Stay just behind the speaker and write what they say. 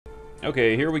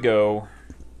Okay, here we go.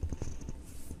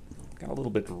 Got a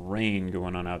little bit of rain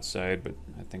going on outside, but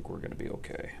I think we're gonna be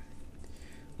okay.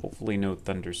 Hopefully no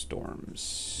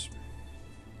thunderstorms.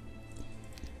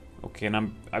 Okay,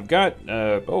 and I've got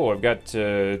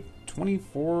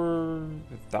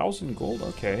 24,000 gold.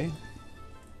 Okay.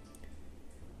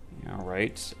 All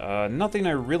right. Nothing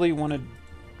I really want to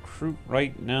recruit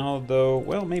right now, though.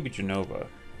 Well, maybe Genova.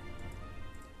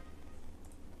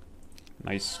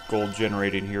 Nice gold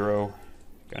generating hero.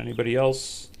 Got anybody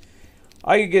else?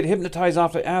 I could get Hypnotize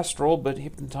off of Astral, but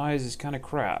Hypnotize is kind of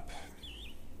crap.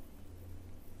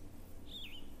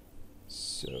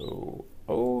 So,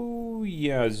 oh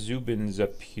yeah, Zubin's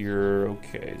up here.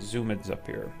 Okay, Zumid's up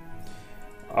here.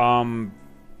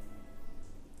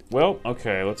 Well,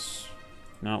 okay, let's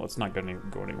not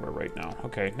go anywhere right now.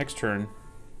 Okay, next turn.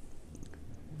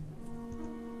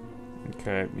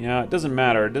 Okay, yeah, it doesn't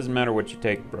matter. It doesn't matter what you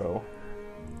take, bro.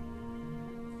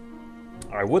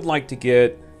 I would like to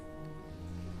get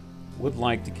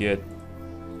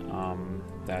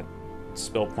that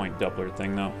spell point doubler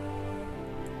thing though.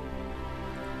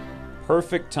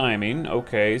 Perfect timing.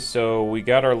 Okay, so we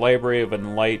got our Library of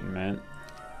Enlightenment.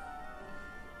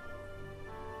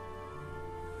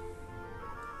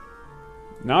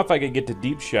 Now if I could get to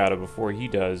Deep Shadow before he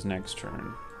does next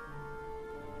turn.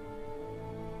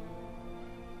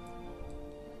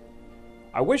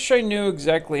 I wish I knew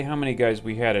exactly how many guys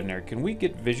we had in there. Can we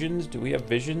get visions? Do we have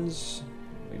visions?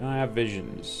 We don't have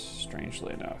visions,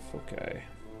 strangely enough. Okay.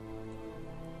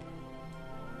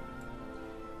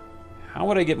 How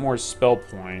would I get more spell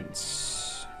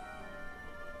points?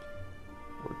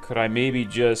 Or could I maybe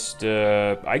just...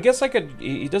 I guess I could...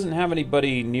 He doesn't have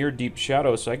anybody near Deep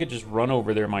Shadow, so I could just run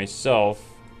over there myself.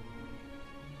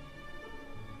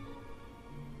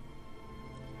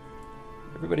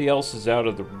 Everybody else is out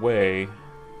of the way.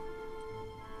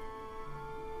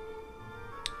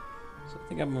 So I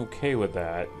think I'm okay with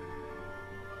that.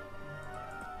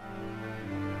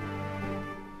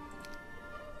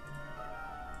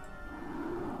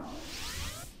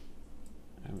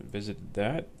 I haven't visited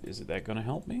that. Is that going to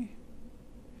help me?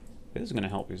 It is going to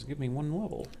help me. It's give me 1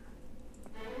 level.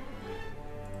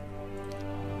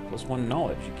 +1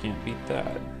 knowledge. You can't beat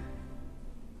that.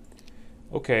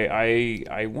 Okay,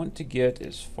 I want to get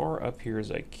as far up here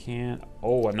as I can.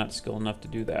 Oh, I'm not skilled enough to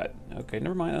do that. Okay,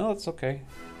 never mind. Oh, that's okay.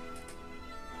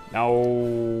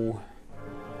 No.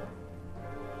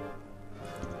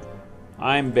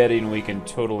 I'm betting we can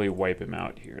totally wipe him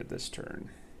out here this turn.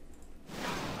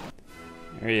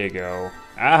 There you go.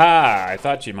 Aha! I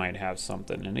thought you might have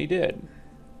something, and he did.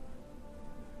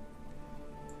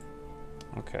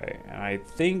 Okay, I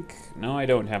think... No, I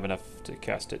don't have enough to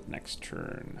cast it next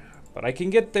turn. But I can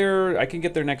get there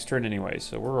next turn anyway,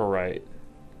 so we're alright.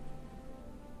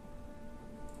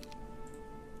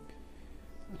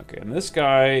 Okay, and this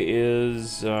guy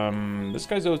is... this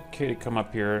guy's okay to come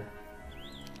up here.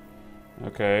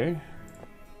 Okay.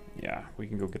 Yeah, we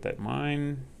can go get that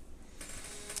mine.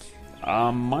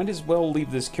 Might as well leave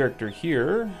this character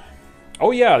here.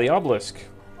 Oh yeah, the obelisk.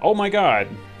 Oh my god.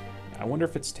 I wonder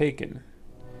if it's taken.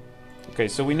 Okay,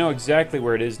 so we know exactly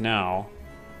where it is now.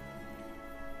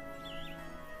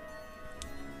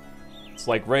 It's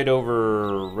like right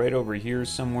over here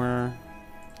somewhere.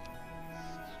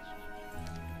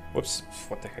 Whoops,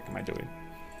 what the heck am I doing?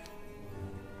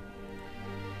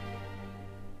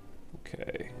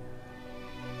 Okay.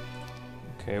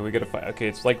 Okay, we gotta fight. Okay,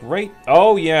 it's like right...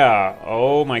 Oh, yeah.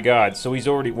 Oh, my God. So he's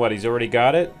already... What, he's already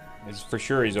got it? It's for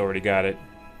sure he's already got it.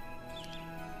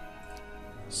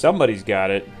 Somebody's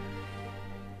got it.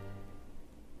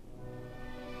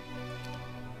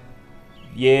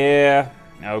 Yeah.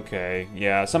 Okay.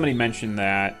 Yeah, somebody mentioned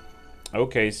that.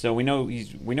 Okay, so we know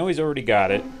he's already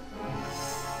got it.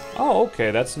 Oh,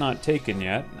 okay, that's not taken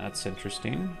yet. That's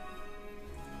interesting.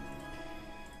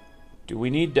 Do we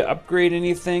need to upgrade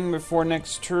anything before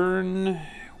next turn?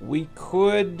 We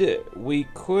could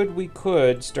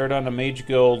start on a Mage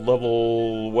Guild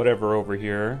level whatever over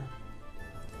here.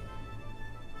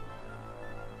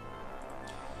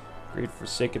 Great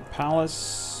Forsaken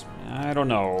Palace. I don't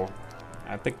know.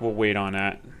 I think we'll wait on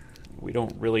that. We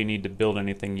don't really need to build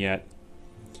anything yet.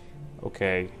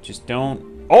 Okay, just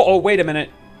don't... Oh, wait a minute.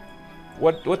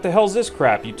 What the hell's this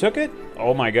crap? You took it?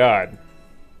 Oh my god.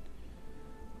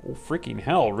 Oh, freaking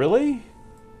hell, really?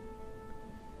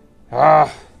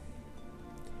 Ah.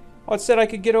 Oh, it said I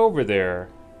could get over there.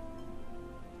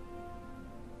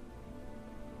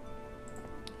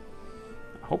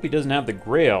 I hope he doesn't have the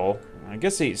Grail. I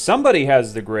guess somebody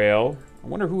has the Grail. I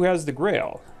wonder who has the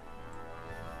Grail.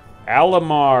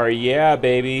 Alamar, yeah,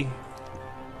 baby.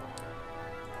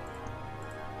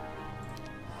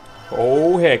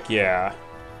 Oh, heck yeah.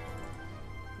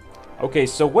 Okay,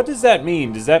 so what does that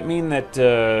mean? Does that mean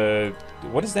that,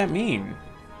 what does that mean?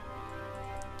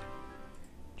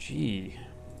 Gee.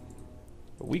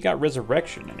 But we got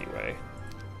resurrection anyway.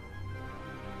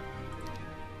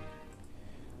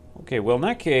 Okay, well in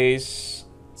that case,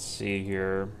 let's see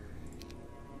here.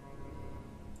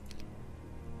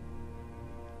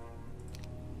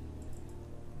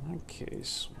 In that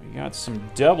case, we got some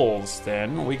doubles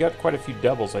then. We got quite a few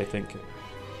doubles, I think.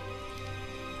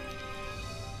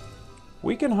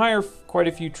 We can hire quite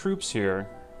a few troops here.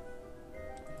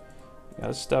 Yeah,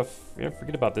 this stuff, yeah,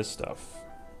 forget about this stuff.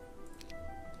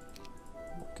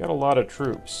 Got a lot of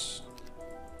troops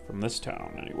from this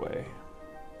town, anyway.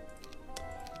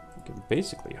 We can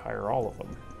basically hire all of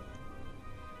them.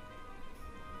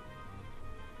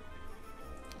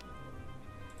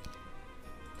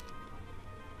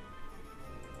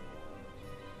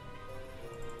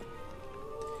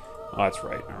 Oh, that's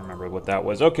right. I remember what that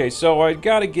was. Okay, so I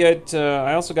gotta get.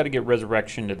 I also gotta get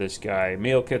resurrection to this guy.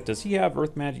 Mailkit. Does he have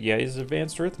earth magic? Yeah, he's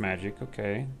advanced earth magic.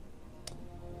 Okay.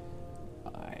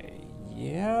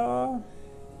 Yeah.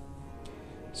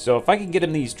 So if I can get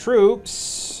him these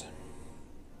troops,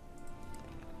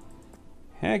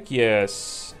 heck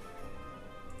yes.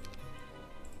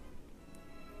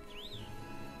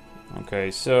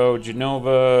 Okay, so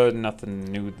Genova, nothing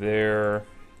new there.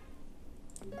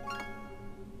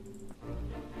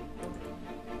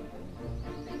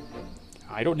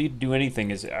 I don't need to do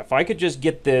anything. If I could just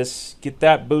get this, get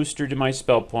that booster to my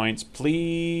spell points,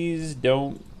 please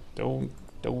don't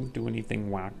do anything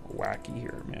wacky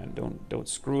here, man. Don't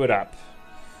screw it up.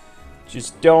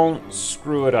 Just don't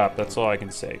screw it up. That's all I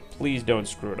can say. Please don't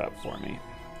screw it up for me.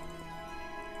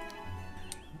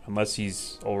 Unless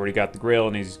he's already got the Grail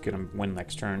and he's gonna win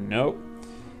next turn. Nope.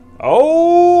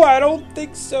 Oh, I don't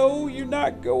think so. You're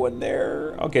not going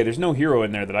there. Okay, there's no hero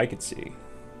in there that I could see.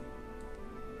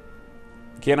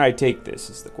 Can I take this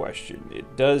is the question.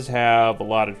 It does have a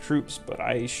lot of troops, but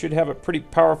I should have a pretty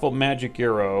powerful magic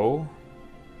arrow.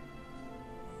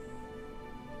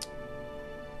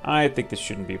 I think this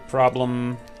shouldn't be a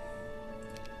problem.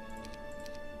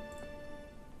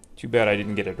 Too bad I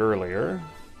didn't get it earlier.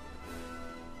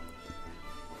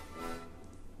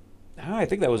 I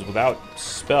think that was without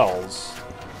spells.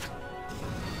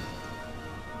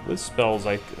 With spells,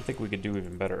 I think we could do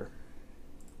even better.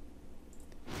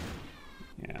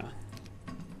 Yeah.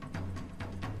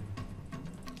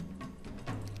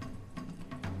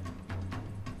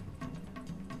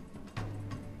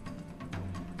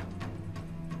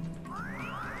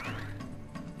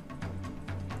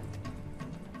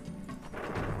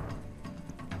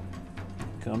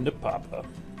 Come to Papa.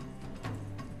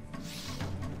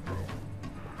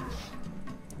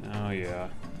 Oh, yeah.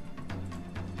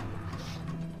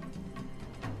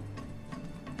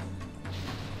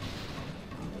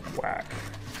 Whack.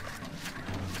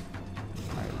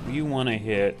 Alright, we want to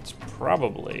hit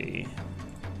probably...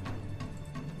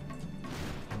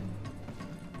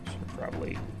 Should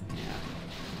probably... Yeah.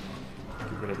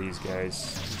 Get rid of these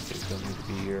guys. These guys don't need to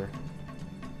be here.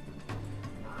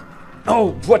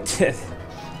 Oh, what the...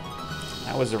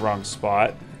 That was the wrong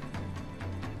spot.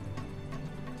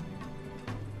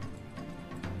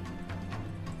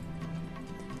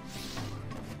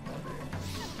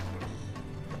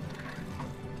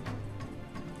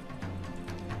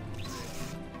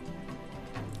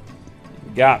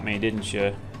 Got me, didn't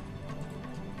you?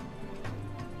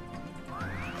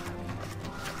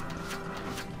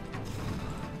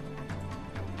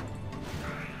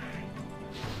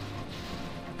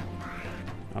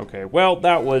 Okay, well,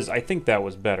 that was... I think that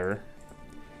was better.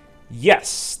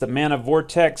 Yes, the Mana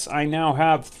Vortex. I now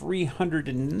have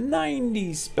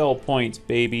 390 spell points,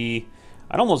 baby.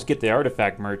 I'd almost get the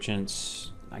Artifact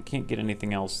Merchants. I can't get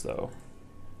anything else, though.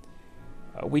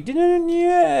 We didn't...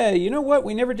 Yeah, you know what?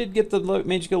 We never did get the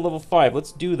Mage Guild level 5.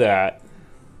 Let's do that.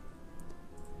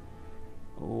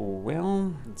 Oh,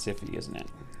 well, it's iffy, isn't it?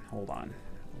 Hold on.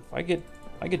 If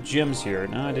I get gems here...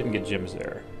 No, I didn't get gems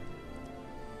there.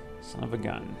 Son of a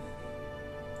gun.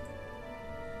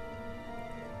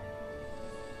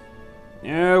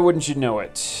 Yeah, wouldn't you know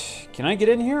it? Can I get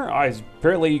in here?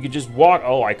 Apparently you could just walk...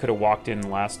 Oh, I could have walked in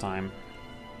last time.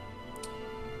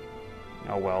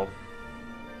 Oh, well.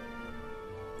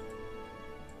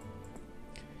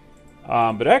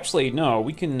 But actually, no,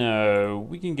 we can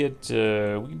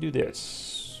do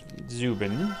this.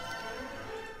 Zubin.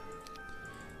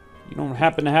 You don't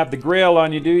happen to have the Grail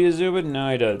on you, do you, Zubin?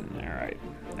 No, he doesn't. Alright.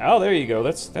 Oh, there you go.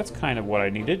 That's kind of what I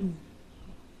needed.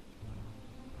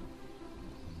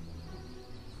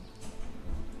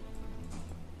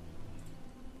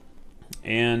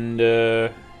 And,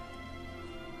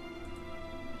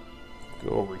 Go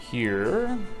over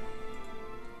here.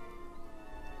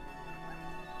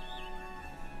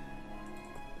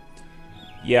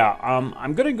 Yeah,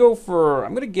 I'm gonna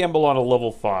gamble on a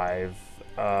level 5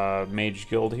 mage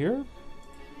guild here.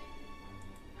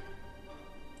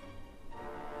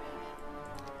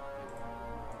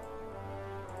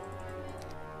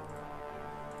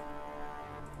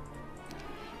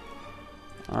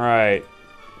 Alright.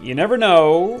 You never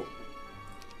know.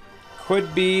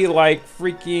 Could be like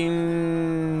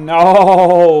freaking...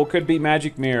 Oh, could be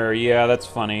Magic Mirror. Yeah, that's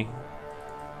funny.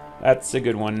 That's a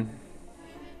good one.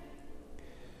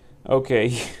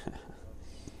 Okay.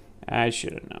 I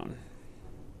should have known.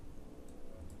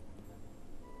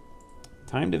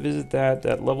 Time to visit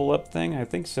that level up thing? I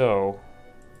think so.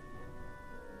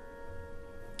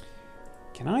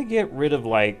 Can I get rid of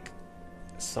like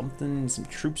something, some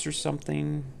troops or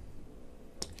something?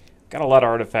 Got a lot of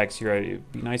artifacts here.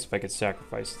 It'd be nice if I could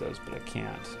sacrifice those, but I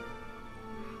can't.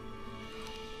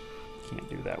 Can't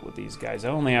do that with these guys. I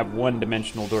only have one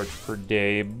dimensional torch per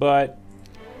day, but...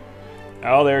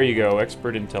 Oh, there you go.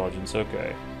 Expert intelligence.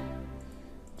 Okay.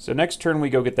 So next turn we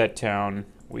go get that town.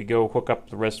 We go hook up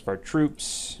the rest of our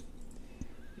troops.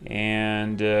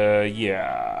 And,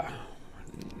 yeah.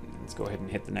 Let's go ahead and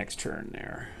hit the next turn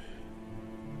there.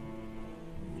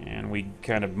 And we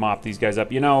kind of mop these guys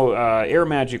up. You know, air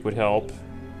magic would help.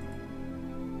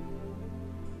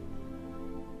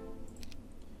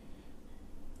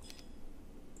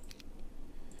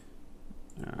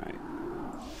 Alright.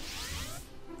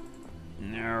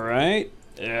 Alright.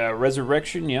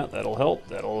 Resurrection, yeah, that'll help.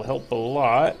 That'll help a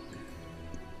lot.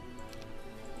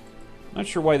 Not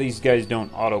sure why these guys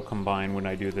don't auto-combine when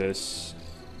I do this.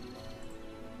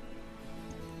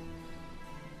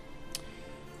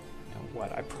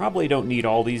 What? I probably don't need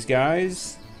all these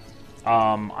guys.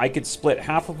 I could split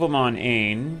half of them on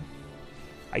Ain.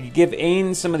 I could give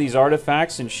Ain some of these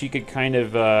artifacts and she could kind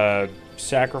of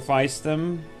sacrifice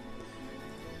them.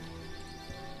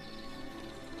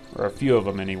 Or a few of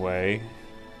them anyway.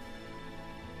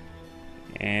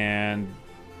 And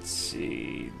let's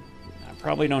see. I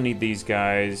probably don't need these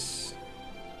guys.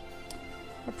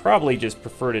 I probably just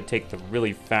prefer to take the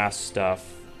really fast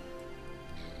stuff.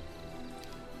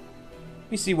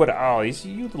 Let me see what... Oh,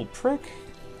 you little prick.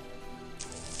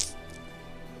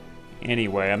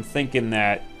 Anyway, I'm thinking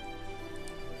that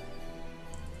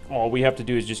all we have to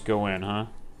do is just go in, huh?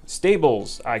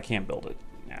 Stables. I can't build it.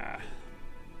 Nah.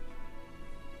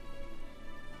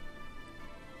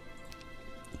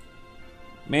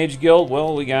 Mage Guild.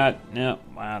 Well, we got... No,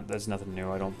 that's nothing new,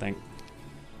 I don't think.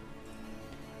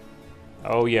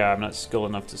 Oh, yeah, I'm not skilled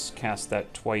enough to cast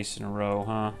that twice in a row,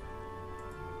 huh?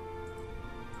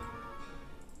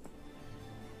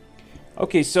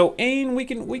 Okay, so Ain, we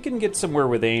can get somewhere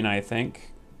with Ain, I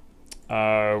think.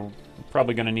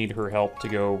 Probably gonna need her help to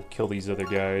go kill these other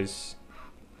guys.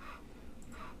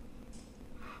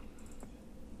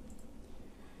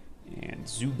 And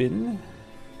Zubin.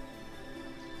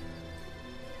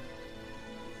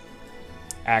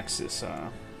 Axis,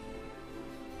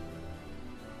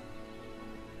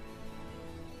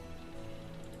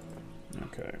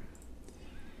 Okay.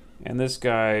 And this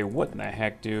guy, what in the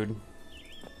heck, dude?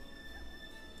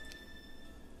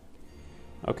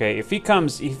 Okay, if he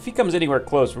comes anywhere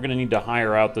close, we're gonna need to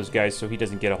hire out those guys so he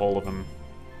doesn't get a hold of him.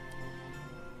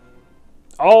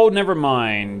 Oh, never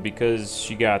mind, because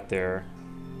she got there.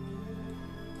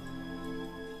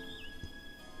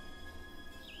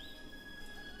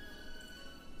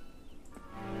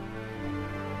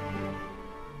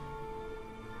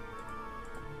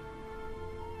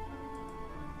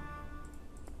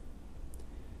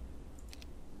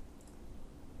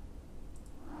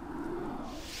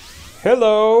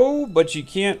 Hello, but you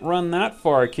can't run that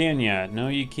far, can ya? No,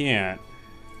 you can't.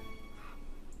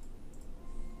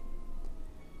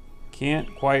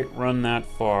 Can't quite run that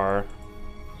far.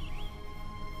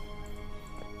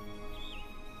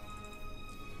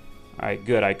 Alright,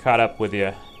 good. I caught up with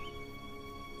you.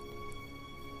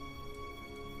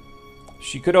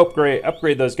 She could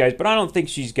upgrade those guys, but I don't think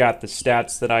she's got the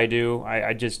stats that I do.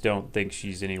 I just don't think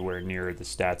she's anywhere near the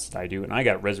stats that I do. And I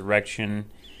got Resurrection.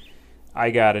 I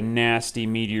got a nasty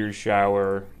meteor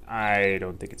shower. I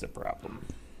don't think it's a problem.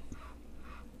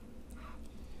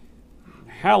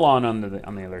 Halon on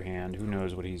the other hand, who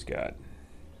knows what he's got.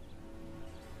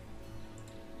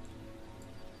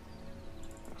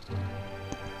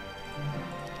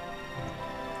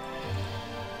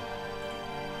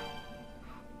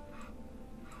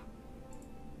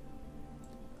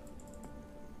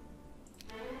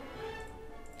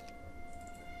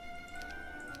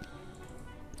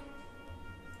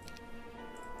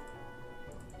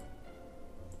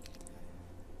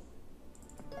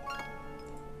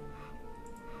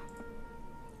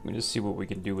 me just see what we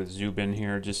can do with Zubin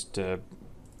here. Just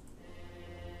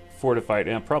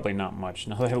fortified. Probably not much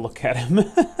now that I look at him.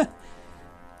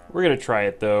 We're going to try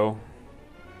it, though.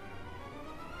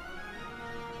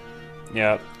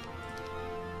 Yep.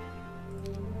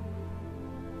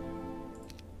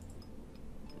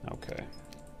 Okay.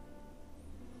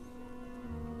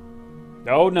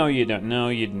 Oh, no, you don't. No,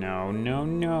 you no, no,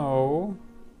 no.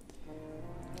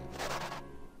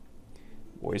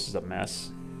 Boy, this is a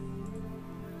mess.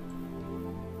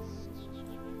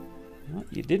 Well,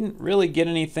 you didn't really get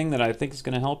anything that I think is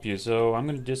going to help you, so I'm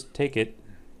going to just take it.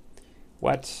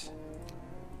 What?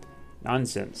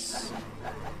 Nonsense.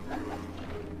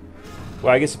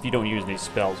 Well, I guess if you don't use any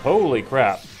spells. Holy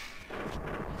crap.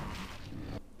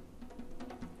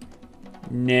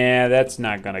 Nah, that's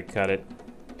not going to cut it.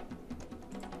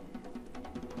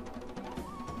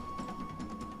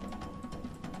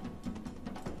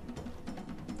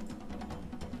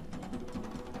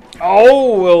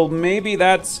 Oh, well, maybe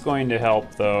that's going to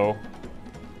help, though.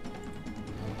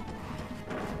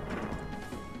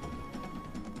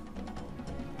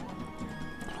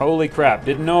 Holy crap,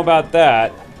 didn't know about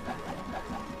that.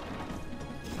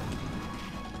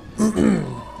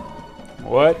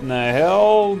 What in the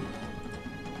hell?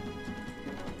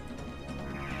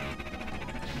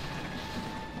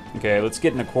 Okay, let's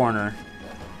get in the corner.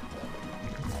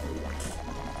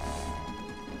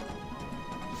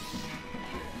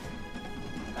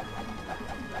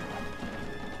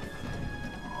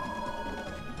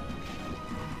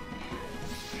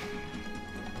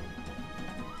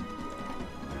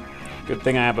 Good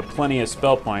thing I have plenty of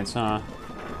spell points, huh?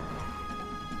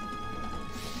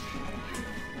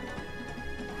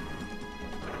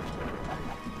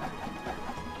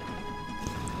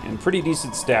 And pretty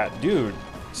decent stat. Dude,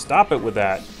 stop it with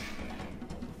that.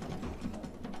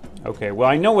 Okay, well,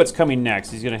 I know what's coming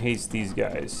next. He's gonna haste these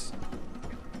guys.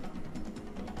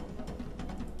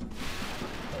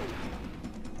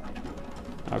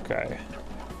 Okay.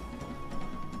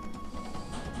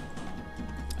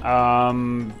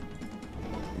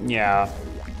 Yeah.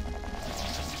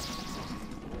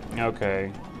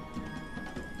 Okay.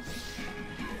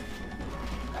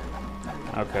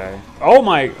 Okay. Oh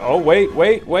my, oh wait,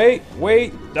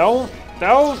 don't,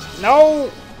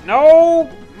 no,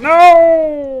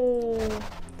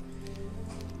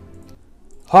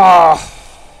 Ah.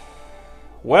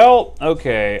 Well,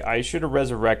 okay, I should have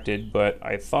resurrected, but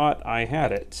I thought I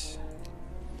had it.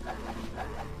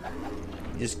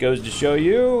 Just goes to show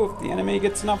you, if the enemy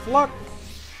gets enough luck,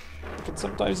 it can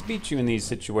sometimes beat you in these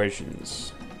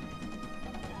situations.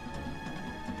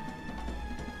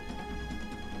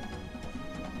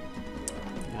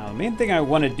 Now, the main thing I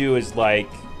want to do is,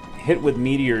 like, hit with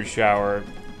Meteor Shower.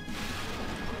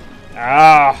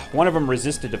 Ah, one of them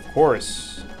resisted, of course.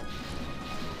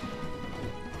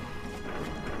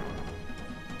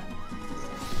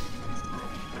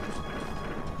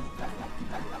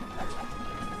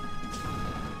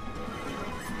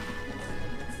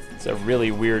 It's a really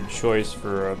weird choice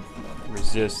for a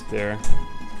resist there.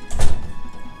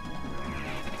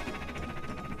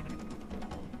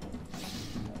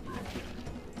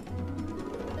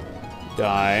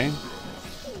 Die.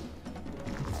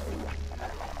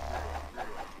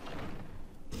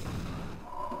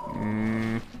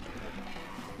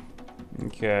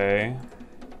 Okay.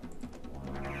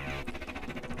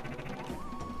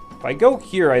 If I go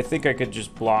here, I think I could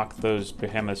just block those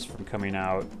behemoths from coming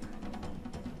out.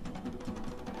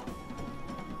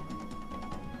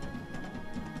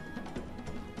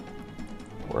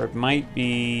 Or it might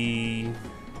be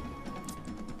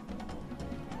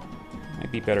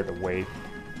better to wait.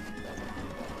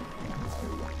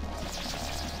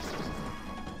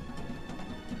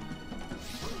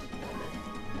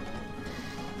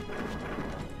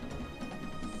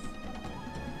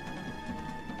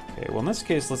 Okay, well in this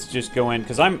case let's just go in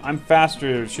because I'm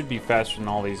faster, should be faster than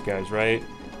all these guys, right?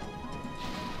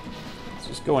 Let's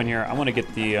just go in here. I want to get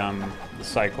the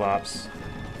Cyclops.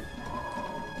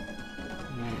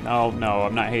 No,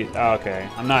 I'm not oh, okay,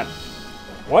 I'm not.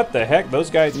 What the heck? Those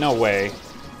guys? No way.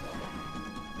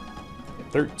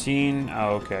 13.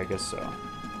 Oh, okay, I guess so.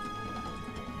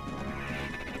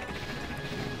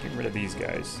 Get rid of these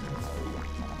guys.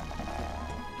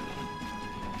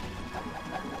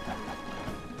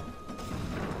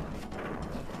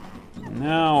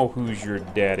 Now, who's your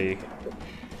daddy?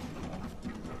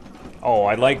 Oh,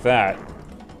 I like that.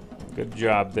 Good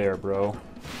job there, bro.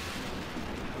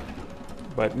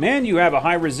 But man, you have a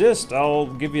high resist. I'll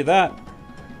give you that.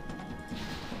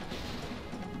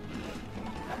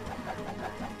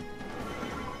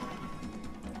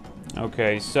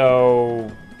 Okay, so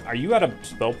are you out of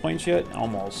spell points yet?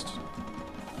 Almost.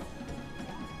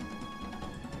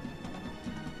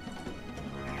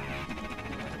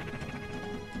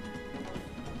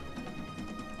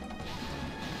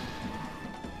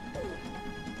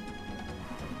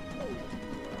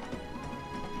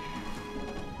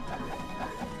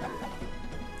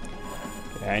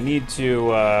 Yeah, I need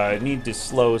to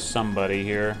slow somebody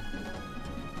here.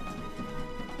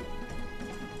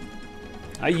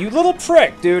 You little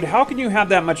prick, dude. How can you have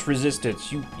that much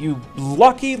resistance? You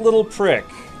lucky little prick.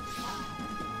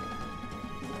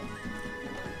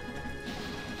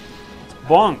 It's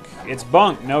bunk. It's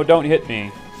bunk. No, don't hit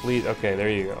me. Please. Okay, there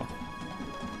you go.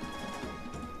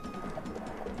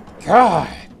 God,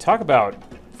 talk about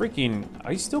freaking... Oh,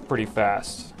 he's still pretty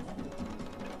fast.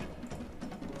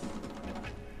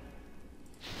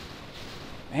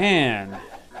 Man.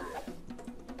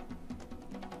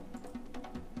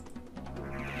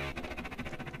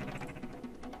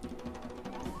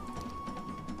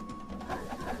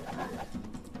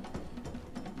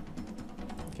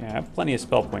 Okay, I have plenty of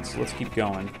spell points, so let's keep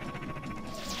going.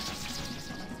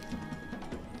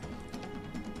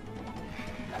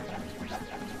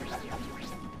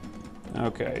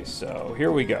 Okay, so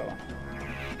here we go.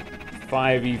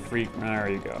 5e freak. There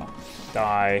you go.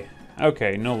 Die.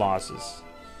 Okay, no losses.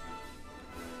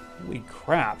 Holy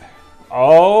crap.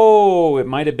 Oh, it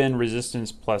might have been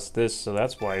resistance plus this, so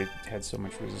that's why it had so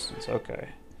much resistance. Okay.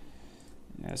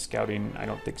 Yeah, scouting, I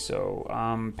don't think so.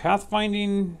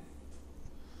 Pathfinding...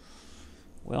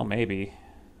 Well, maybe.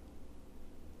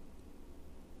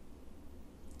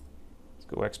 Let's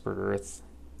go Expert Earth.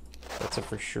 That's a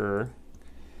for sure.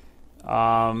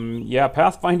 Yeah,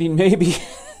 pathfinding maybe.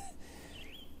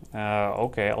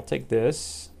 Okay, I'll take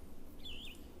this.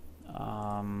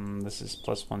 This is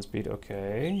 +1 speed.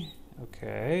 Okay.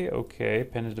 Okay.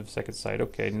 Penitent second sight.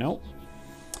 Okay, nope.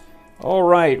 All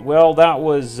right. Well, that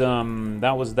was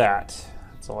that.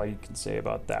 That's all you can say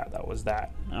about that. That was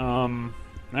that. All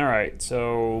right.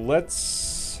 So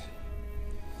let's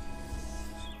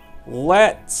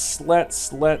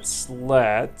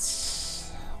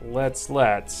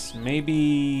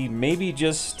maybe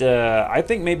just I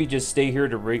think maybe just stay here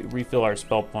to refill our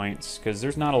spell points, because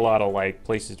there's not a lot of like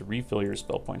places to refill your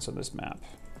spell points on this map.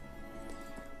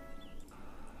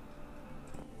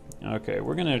 Okay,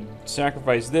 we're gonna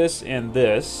sacrifice this and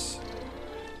this.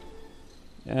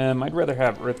 I'd rather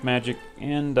have earth magic,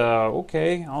 and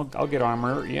okay, I'll get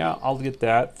armor. Yeah, I'll get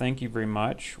that. Thank you very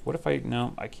much. What if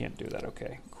no, I can't do that.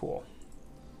 Okay, cool.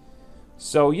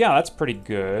 So yeah, that's pretty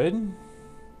good.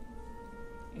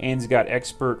 And he's got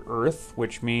Expert Earth,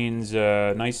 which means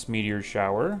nice meteor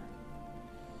shower.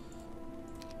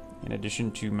 In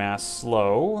addition to mass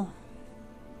slow.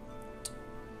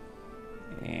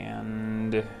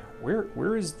 And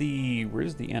where's the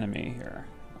enemy here?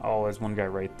 Oh, there's one guy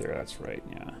right there. That's right.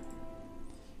 Yeah.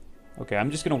 Okay,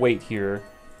 I'm just gonna wait here.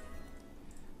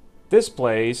 This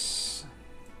place.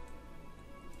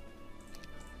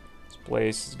 This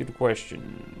place is a good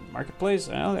question. Marketplace?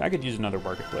 I could use another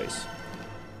marketplace.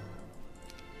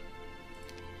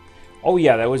 Oh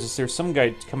yeah, there's some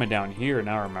guy coming down here,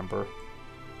 now I remember.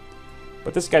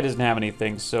 But this guy doesn't have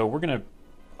anything, so we're gonna...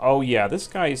 Oh yeah, this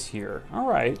guy's here.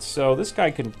 Alright, so this guy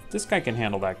can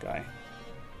handle that guy.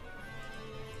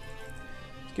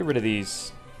 Let's get rid of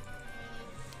these.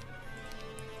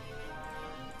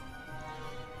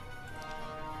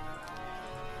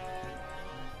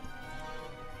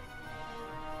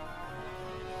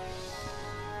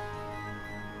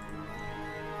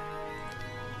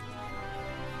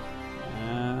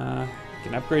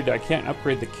 I can't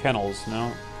upgrade the kennels, no.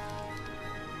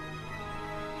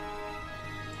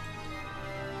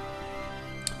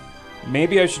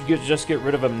 Maybe I should just get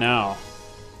rid of them now.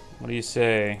 What do you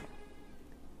say?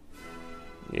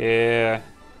 Yeah.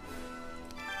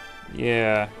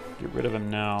 Yeah, get rid of him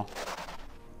now.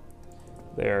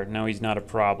 There, now he's not a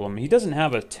problem. He doesn't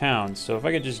have a town, so if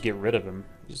I could just get rid of him,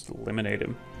 just eliminate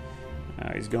him.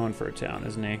 He's going for a town,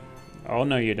 isn't he? Oh,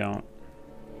 no you don't.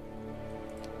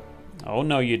 Oh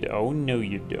no you don't,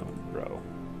 bro.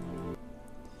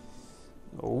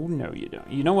 Oh no you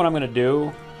don't. You know what I'm gonna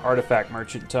do? Artifact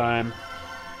merchant time.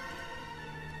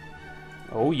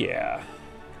 Oh yeah.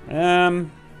 Yeah,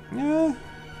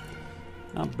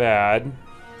 not bad.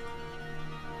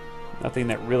 Nothing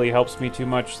that really helps me too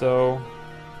much though.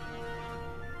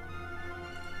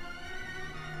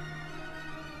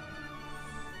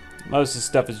 Most of the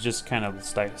stuff is just kind of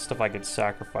stuff I could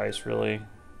sacrifice, really.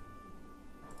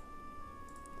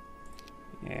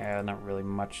 Yeah, not really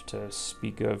much to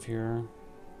speak of here.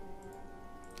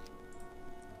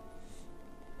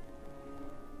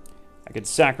 I could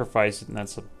sacrifice it, and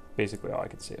that's basically all I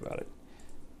can say about it.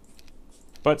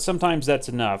 But sometimes that's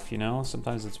enough, you know?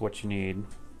 Sometimes that's what you need.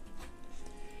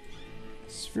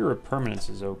 Sphere of Permanence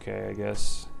is okay, I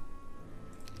guess.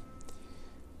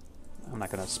 I'm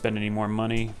not going to spend any more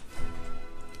money.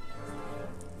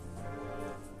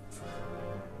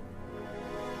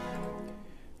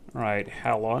 Alright,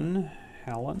 Halon.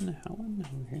 Helen?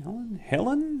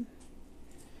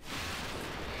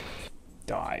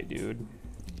 Die, dude.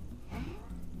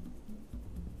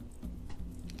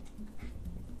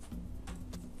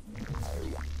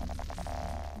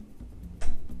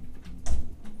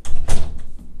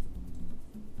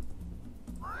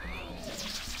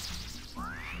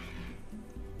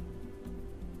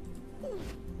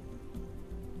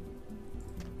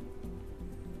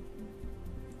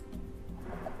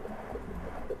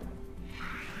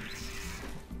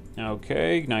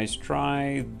 Okay, nice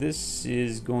try. This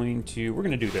is going to... We're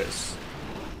going to do this.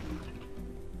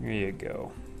 There you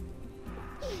go.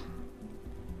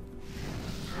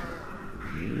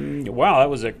 Wow, that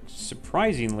was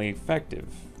surprisingly effective.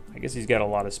 I guess he's got a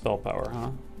lot of spell power,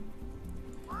 huh?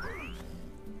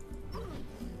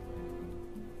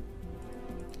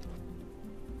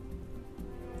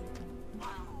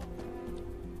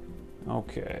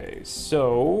 Okay,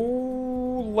 so...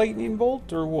 Lightning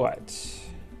bolt or what?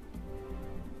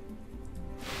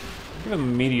 Give him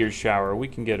a meteor shower. We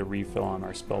can get a refill on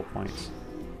our spell points.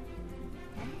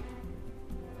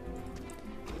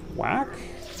 Whack?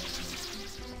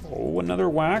 Oh, another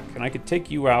whack. And I could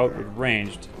take you out with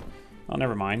ranged. Oh,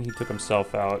 never mind. He took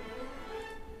himself out.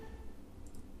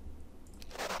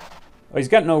 Oh, he's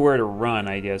got nowhere to run,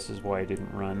 I guess, is why he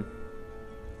didn't run.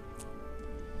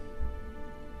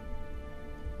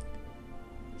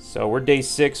 So we're day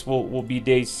 6. We'll be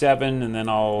day 7, and then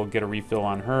I'll get a refill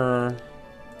on her.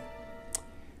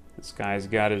 This guy's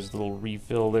got his little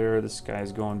refill there. This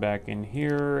guy's going back in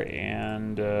here.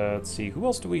 And let's see, who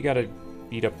else do we got to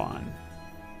beat up on?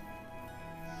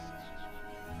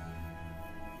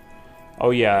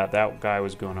 Oh yeah, that guy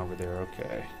was going over there.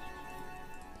 Okay.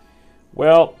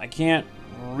 Well, I can't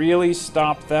really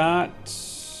stop that.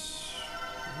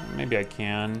 Maybe I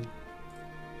can.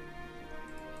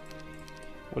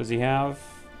 What does he have?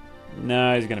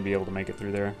 No, he's going to be able to make it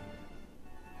through there.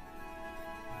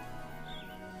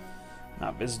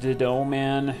 Not visited, oh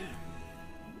man.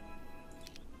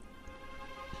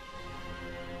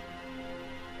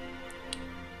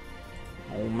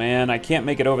 Oh man, I can't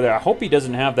make it over there. I hope he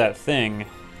doesn't have that thing.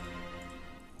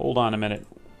 Hold on a minute.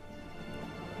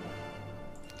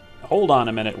 Hold on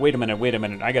a minute. Wait a minute, wait a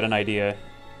minute. I got an idea.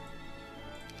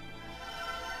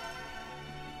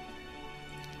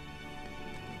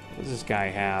 What does this guy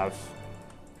have?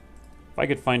 If I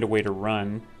could find a way to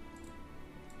run.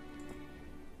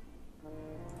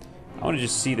 I want to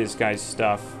just see this guy's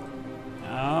stuff.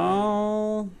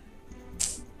 Oh.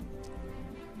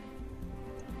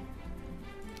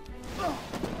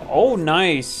 Oh,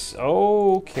 nice.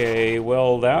 Okay,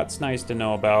 well, that's nice to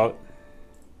know about.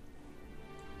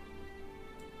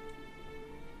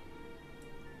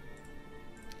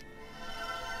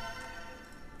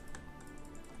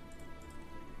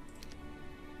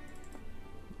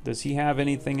 Does he have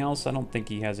anything else? I don't think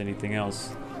he has anything else.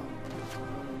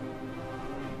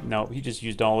 No, he just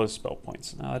used all his spell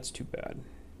points. No, that's too bad.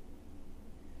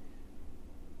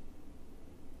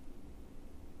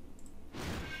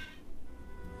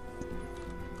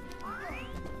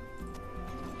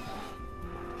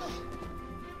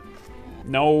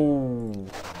 No.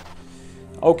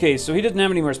 Okay, so he doesn't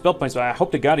have any more spell points, but I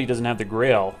hope to God he doesn't have the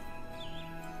Grail.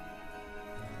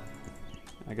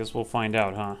 I guess we'll find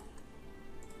out, huh?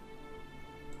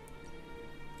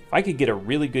 If I could get a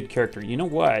really good character, you know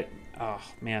what? Oh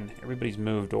man, everybody's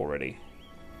moved already.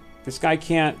 This guy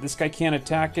can't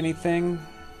attack anything.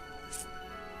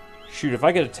 Shoot, if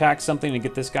I could attack something and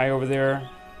get this guy over there.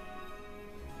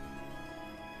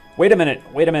 Wait a minute,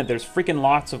 there's freaking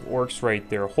lots of orcs right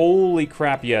there. Holy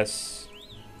crap, yes.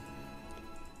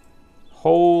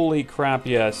 Holy crap,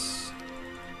 yes.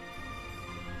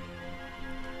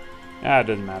 Ah, it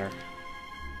doesn't matter.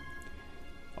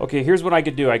 Okay, here's what I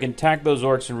could do. I can attack those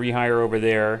orcs and rehire over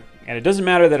there. And it doesn't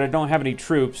matter that I don't have any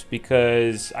troops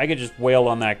because I could just wail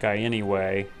on that guy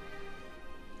anyway.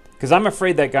 Because I'm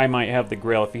afraid that guy might have the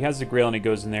Grail. If he has the Grail and he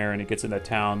goes in there and he gets in that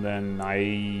town, then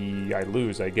I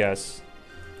lose, I guess.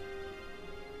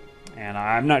 And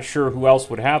I'm not sure who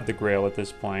else would have the Grail at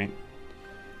this point.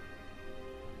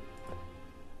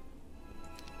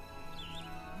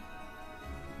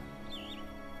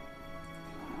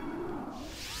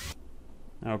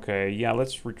 Okay, yeah,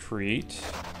 let's retreat.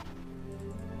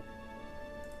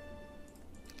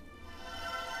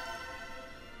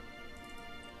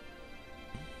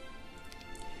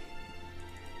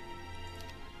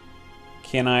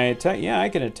 Can I attack? Yeah, I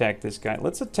can attack this guy.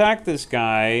 Let's attack this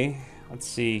guy. Let's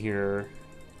see here.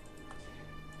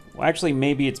 Well, actually,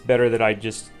 maybe it's better that I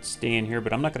just stay in here,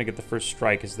 but I'm not going to get the first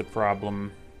strike is the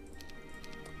problem.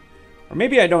 Or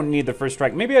maybe I don't need the first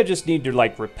strike. Maybe I just need to,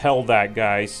 like, repel that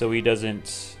guy so he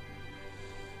doesn't...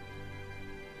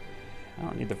 I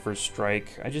don't need the first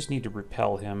strike. I just need to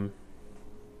repel him.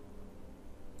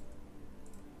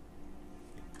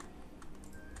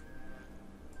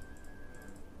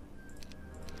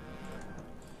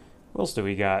 What else do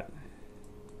we got?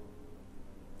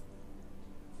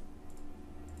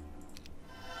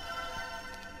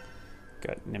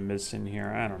 Got Nimbus in here.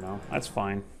 I don't know. That's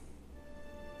fine.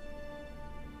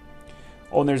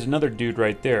 Oh, and there's another dude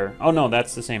right there. Oh, no,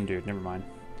 that's the same dude. Never mind.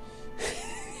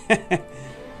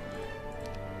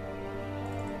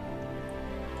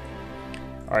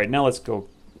 All right, now let's go.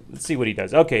 Let's see what he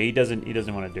does. Okay, he doesn't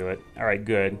want to do it. All right,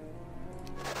 good.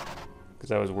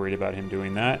 Because I was worried about him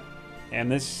doing that. And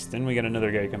this, then we got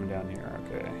another guy coming down here.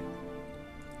 Okay.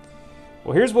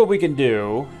 Well, here's what we can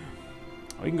do.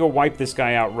 We can go wipe this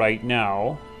guy out right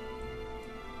now.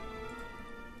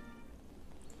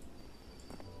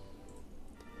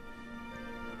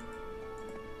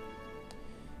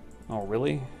 Oh,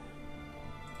 really?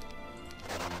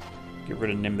 Get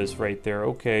rid of Nimbus right there.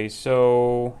 Okay,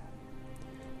 so...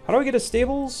 How do I get a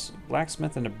stables?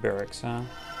 Blacksmith and a barracks, huh?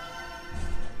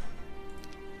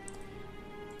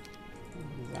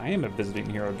 I am a visiting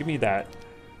hero. Give me that.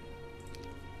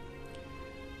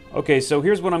 Okay, so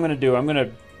here's what I'm going to do. I'm going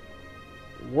to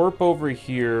warp over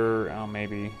here. Oh,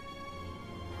 maybe.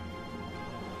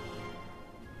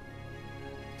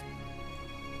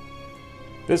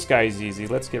 This guy's easy.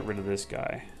 Let's get rid of this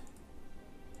guy.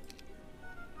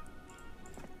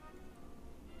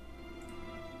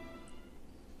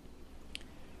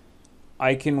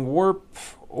 I can warp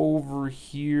over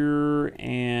here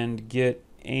and get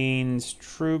Ain's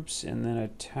troops and then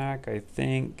attack, I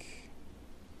think.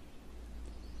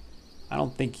 I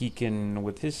don't think he can,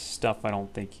 with his stuff, I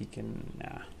don't think he can,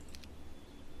 nah.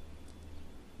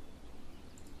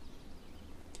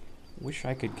 Wish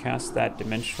I could cast that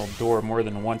dimensional door more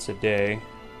than once a day.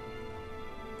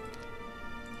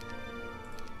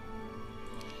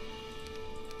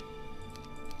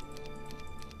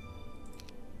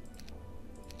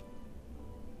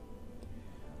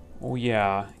 Oh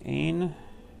yeah, Ain.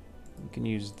 We can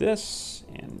use this,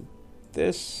 and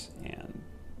this, and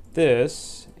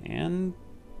this, and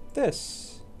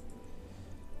this.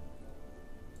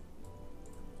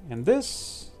 And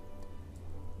this.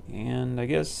 And I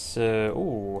guess, okay,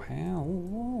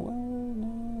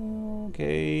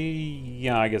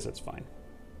 yeah, I guess that's fine.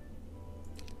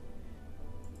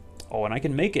 Oh, and I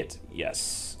can make it.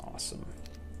 Yes, awesome.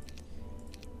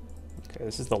 Okay,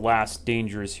 this is the last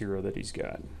dangerous hero that he's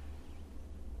got.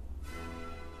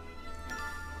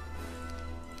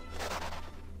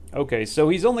 Okay, so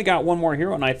he's only got one more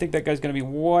hero, and I think that guy's going to be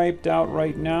wiped out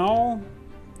right now.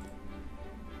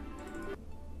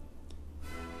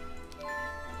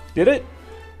 Did it?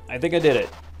 I think I did it.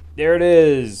 There it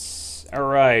is. All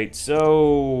right,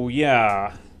 so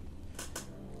yeah.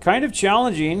 Kind of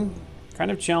challenging.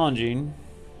 Kind of challenging.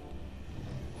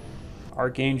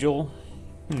 Archangel.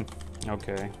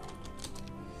 Okay.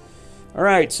 All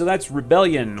right, so that's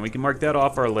Rebellion. We can mark that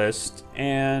off our list.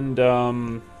 And,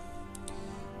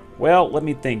 well, let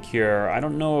me think here. I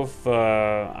don't know if...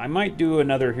 I might do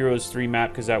another Heroes 3 map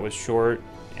because that was short.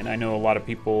 And I know a lot of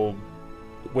people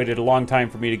waited a long time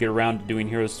for me to get around to doing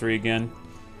Heroes 3 again.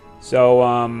 So,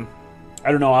 I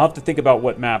don't know. I'll have to think about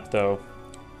what map, though.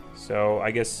 So,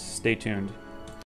 I guess stay tuned.